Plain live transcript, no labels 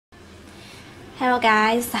Hello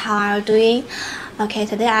guys, how are you doing? Okay,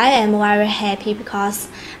 today I am very happy because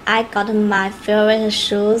I got my favorite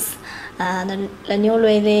shoes. The new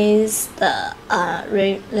release, the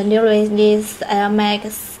new release Air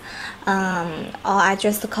Max, or I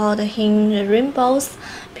just called him the rainbows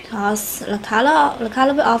because the color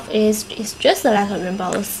of it is just like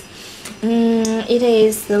rainbows. It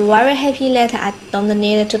is very happy that I don't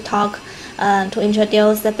need to talk to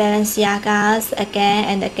introduce the Balenciagas again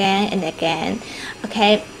and again and again.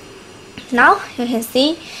 Okay, now you can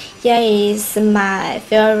see here is my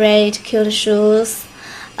favorite cute shoes,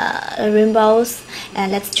 rainbows,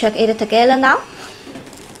 and let's check it together now.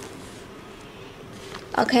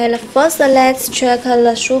 Okay, first let's check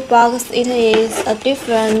the shoe box. It is a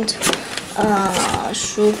different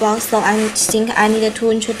shoe box, so I think I need to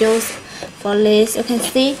introduce for this. You can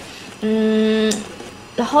see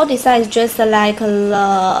the whole design is just like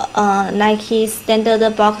the Nike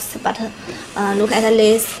standard box, but look at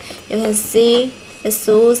this. You can see the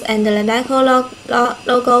shoes and the Nike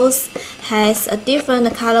logos has a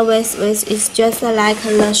different colorways, which is just like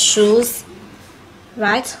the shoes,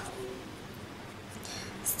 right?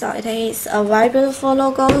 So it is a very beautiful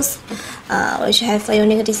logos, which have a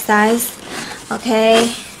unique designs.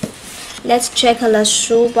 Okay, let's check the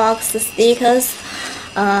shoe box stickers.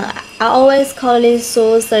 I always call these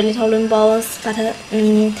shoes the little rainbows, but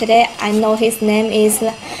today I know his name is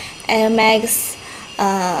Air Max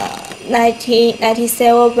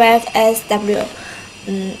 1997 Wave SW.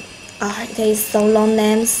 It is so long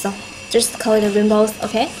name, so just call it rainbows.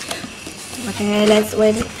 Okay. Okay, let's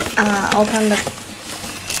open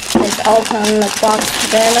the box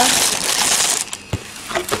together.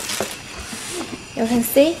 You can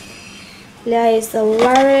see there is a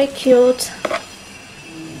very cute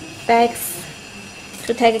bags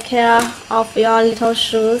to take care of your little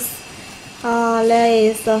shoes. There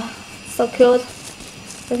is so cute.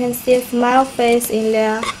 You can see a smile face in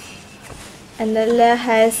there, and there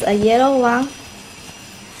has a yellow one.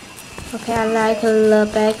 Okay, I like the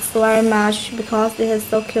bags very much because it is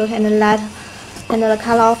so cute and light, and the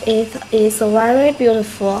color of it is very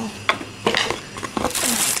beautiful.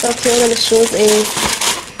 So cute the shoes is.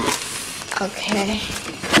 Okay,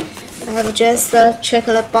 I have just checked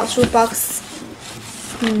the shoe box.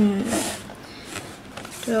 Do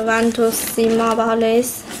you want to see more about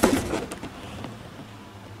this?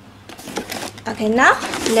 Okay, now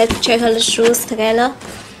let's check the shoes together.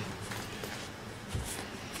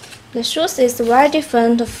 The shoes is very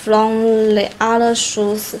different from the other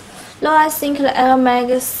shoes. Though I think the Air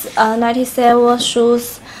Max 97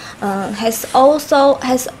 shoes all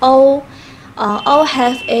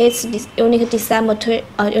have its unique designs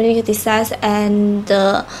and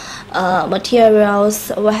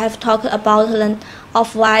materials. We have talked about the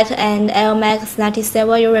Off-White and Air Max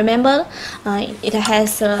 97. You remember? It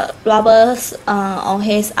has rubbers on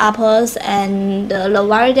his uppers and the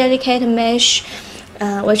very delicate mesh,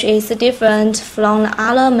 which is different from the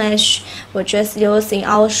other mesh we just use in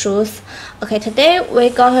our shoes. Okay, today we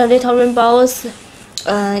got a little rainbows.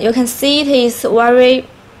 You can see it is very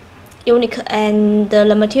unique, and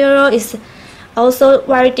the material is also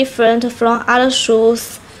very different from other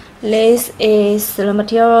shoes. This is the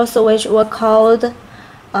materials which were called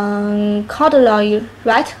corduroy,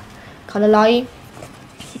 right? Corduroy.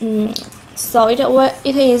 So it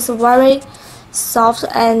is very soft,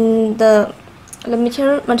 and the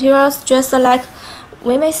materials just like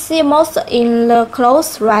we may see most in the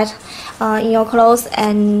clothes, right? In your clothes,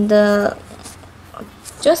 and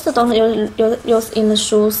just don't use in the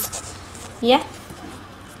shoes. Yeah.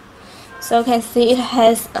 So you can see it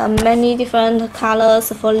has many different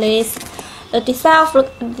colors for this. The design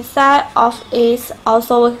of it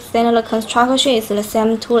also the construction is the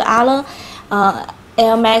same to the other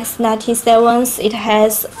Air Max 97s. It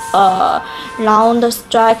has round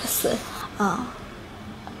stripes,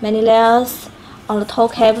 many layers on the toe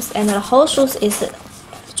caps, and the whole shoes is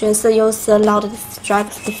just use round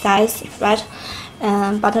stripes designs, right?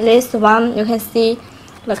 But this one, you can see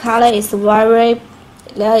the color is very.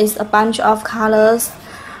 There is a bunch of colors,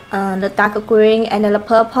 the dark green and the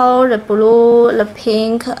purple, the blue, the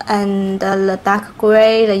pink, and the dark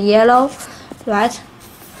gray, the yellow, right?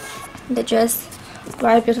 They're just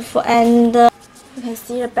very beautiful. And you can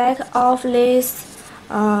see the back of this.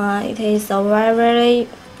 It is a very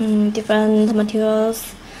different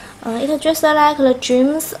materials. It is just like the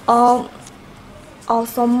jeans, or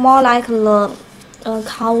also more like the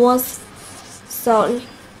covers. So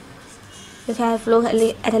you can have a look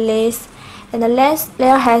at this, and the lace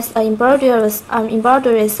there has embroideries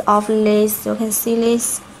of lace. You can see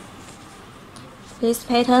these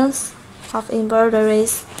patterns of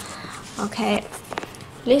embroideries Okay,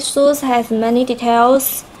 this shoes has many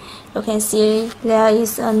details. You can see there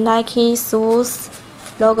is a Nike shoes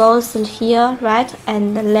logos here, right?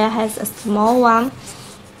 And there has a small one.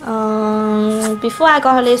 Before I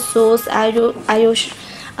got these shoes, I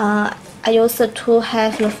used to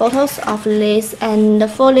have the photos of this, and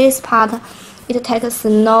for this part, it takes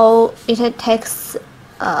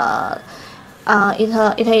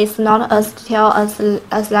it is not as detailed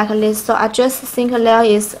as like this. So I just think there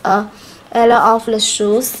is a error of the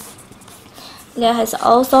shoes. There has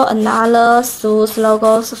also another shoes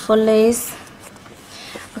logos for this.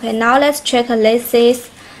 Okay, now let's check the laces.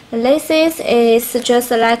 The laces is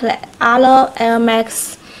just like the other Air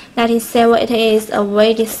Max 97. It is a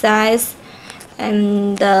weighted size,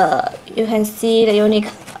 and you can see the unique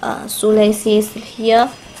shoelaces here.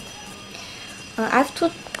 I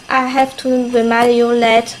have to remind you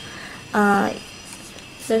that the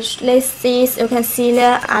laces, you can see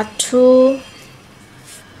there are two.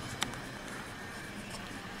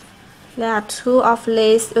 There are two of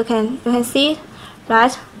these. You can see,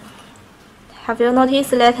 right? Have you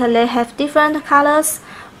noticed that they have different colors?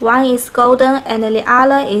 One is golden and the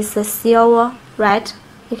other is silver, right?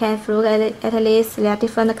 You can look at this. They are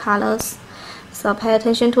different colors. So pay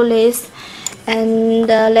attention to this. And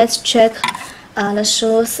let's check the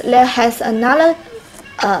shoes. There has another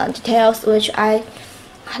details which I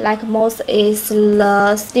like most is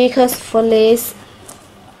the stickers for this.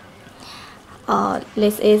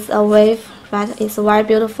 This is a wave, right? It's very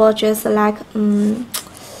beautiful, just like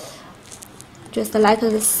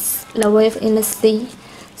this, the wave in the sea.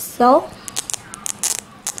 So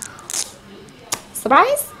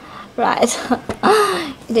surprise, right?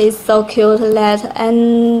 It is so cute that,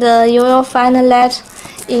 and you will find that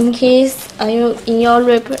in case in your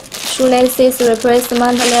shoelaces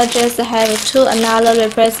replacement, they just have another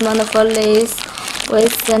replacement for this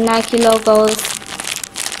with the Nike logos.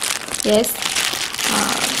 Yes.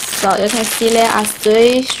 So you can see there are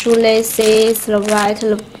three shoelaces, the white,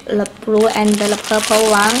 the blue, and the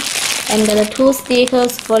purple one, and the two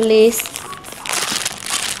stickers for this.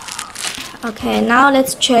 Okay, now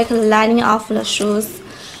let's check the lining of the shoes.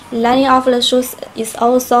 The lining of the shoes is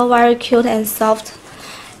also very cute and soft.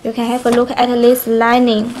 You can have a look at this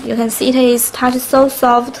lining. You can see it is touched so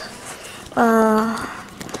soft.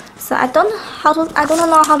 So I don't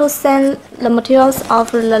know how to say the materials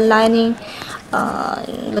of the lining.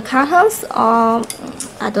 The cartons, or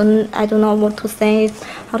I don't know what to say,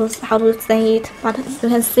 how to say it, but you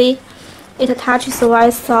can see it touches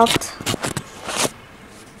very soft.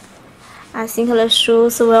 I think the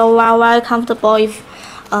shoes will be very comfortable if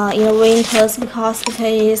in the winters, because it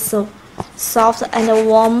is so soft and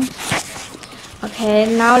warm. Okay,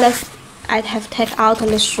 now I have taken out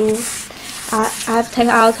the shoe. I have taken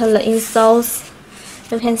out the insoles.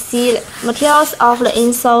 You can see the materials of the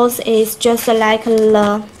insoles is just like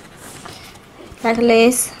this.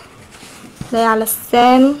 They are the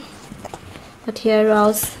same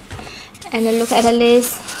materials. And look at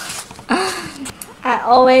this. I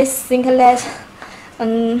always think that.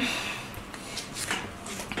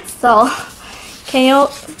 So, can you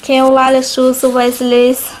wear the shoes with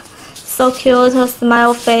this so cute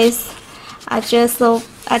smile face? I just don't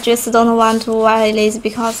want to wear this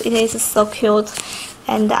because it is so cute.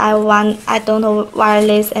 And I don't wear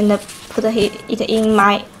this and put it in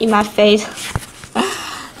my face.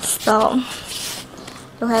 So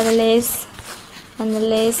look at this and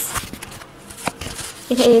this.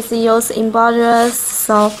 It is used in borders,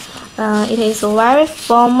 so it is very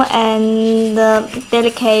firm and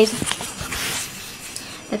delicate.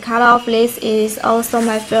 The color of this is also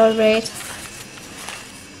my favorite.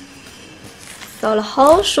 So the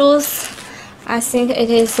whole shoes, I think it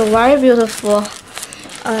is very beautiful.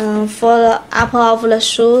 For the upper of the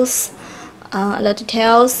shoes, the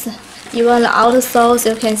details, even the outsoles,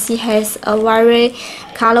 you can see has a very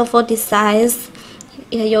colorful designs.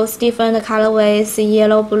 It uses different colorways: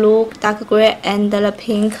 yellow, blue, dark gray, and the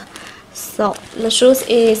pink. So the shoes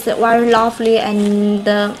is very lovely and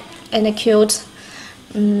cute.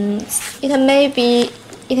 It may be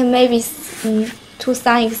to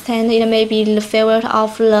some extent it may be the favorite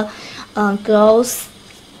of the girls.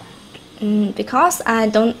 Because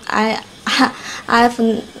I have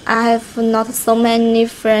not so many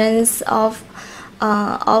friends of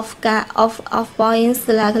boys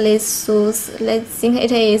like these shoes. They think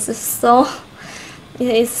it is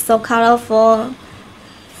so colorful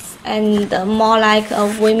and more like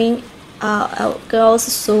women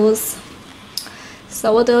girls shoes.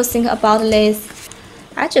 So what do you think about this?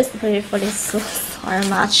 I just prefer this shoes very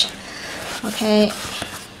much. Okay.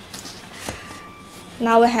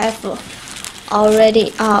 Now we have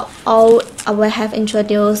already all we have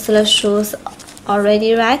introduced the shoes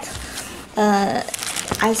already, right?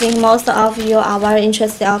 I think most of you are very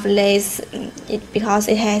interested of this because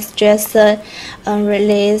it has just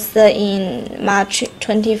released in March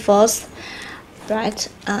 24th, right?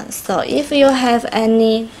 So if you have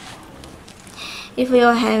any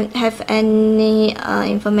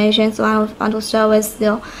information so I want to share with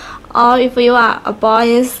you, or if you are a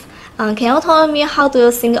boy, can you tell me how do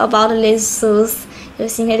you think about these shoes? You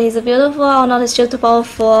think it is beautiful or not suitable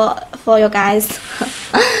for you guys?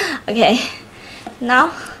 Okay,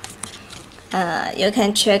 now you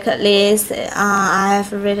can check this. I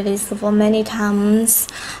have read this for many times.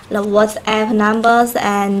 The WhatsApp numbers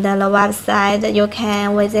and the website. You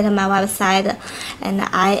can visit my website, and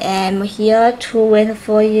I am here to wait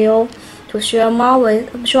for you to share more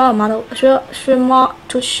with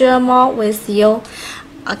you.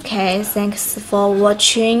 Okay, thanks for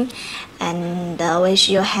watching, and wish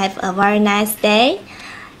you have a very nice day.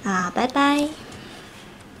 Bye bye.